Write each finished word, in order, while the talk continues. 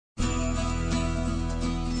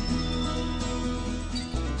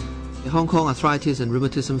Hong Kong Arthritis and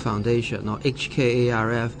Rheumatism Foundation, or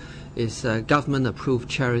HKARF, is a government-approved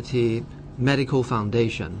charity medical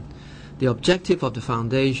foundation. The objective of the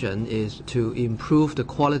foundation is to improve the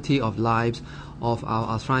quality of lives of our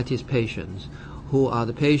arthritis patients, who are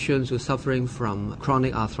the patients who are suffering from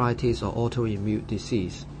chronic arthritis or autoimmune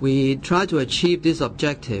disease. We try to achieve this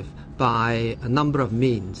objective by a number of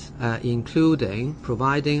means, including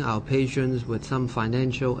providing our patients with some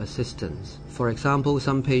financial assistance. For example,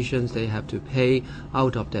 some patients, they have to pay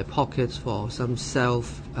out of their pockets for some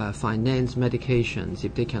self-financed medications.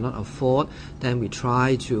 If they cannot afford, then we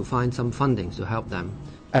try to find some funding to help them.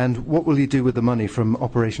 And what will you do with the money from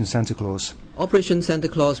Operation Santa Claus? Operation Santa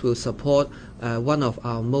Claus will support one of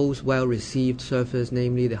our most well-received services,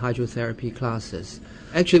 namely the hydrotherapy classes.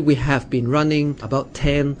 Actually, we have been running about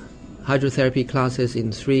 10 hydrotherapy classes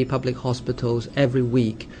in 3 public hospitals every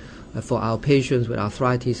week for our patients with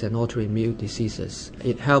arthritis and autoimmune diseases.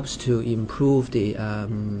 It helps to improve the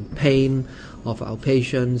pain of our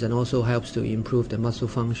patients and also helps to improve the muscle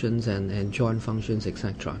functions and joint functions,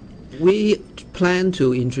 etc. We plan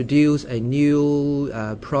to introduce a new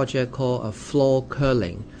project called floor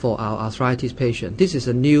curling for our arthritis patients. This is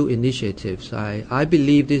a new initiative. So I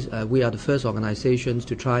believe we are the first organizations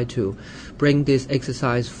to try to bring this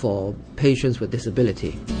exercise for patients with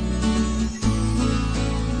disability.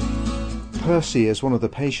 Percy is one of the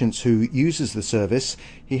patients who uses the service.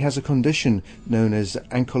 He has a condition known as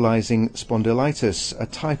ankylosing spondylitis, a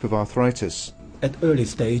type of arthritis. At early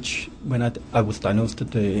stage, when I was diagnosed with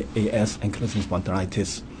the AS, ankylosing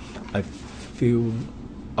spondylitis, I feel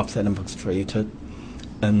upset and frustrated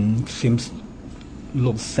and seems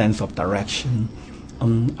lost sense of direction.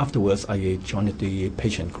 Afterwards, I joined the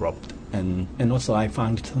patient group, and also I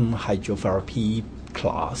found some hydrotherapy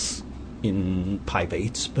class in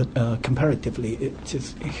private, but comparatively it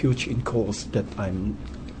is huge in cost that I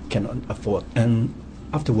cannot afford. And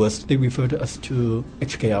afterwards, they referred us to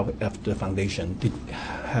HKRF, the foundation. They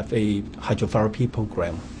have a hydrotherapy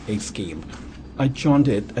program, a scheme. I joined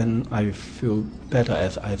it and I feel better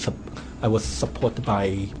as I was supported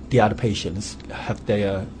by the other patients, have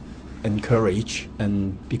their encourage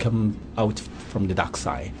and become out from the dark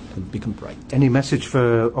side and become bright. Any message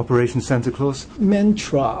for Operation Santa Claus?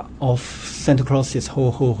 Mantra of Santa Claus is ho,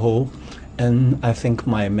 ho, ho. And I think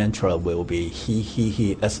my mantra will be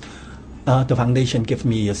he, as the foundation gives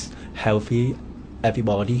me is healthy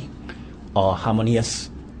everybody, or harmonious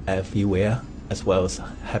everywhere, as well as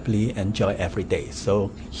happily enjoy every day. So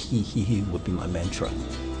he would be my mantra.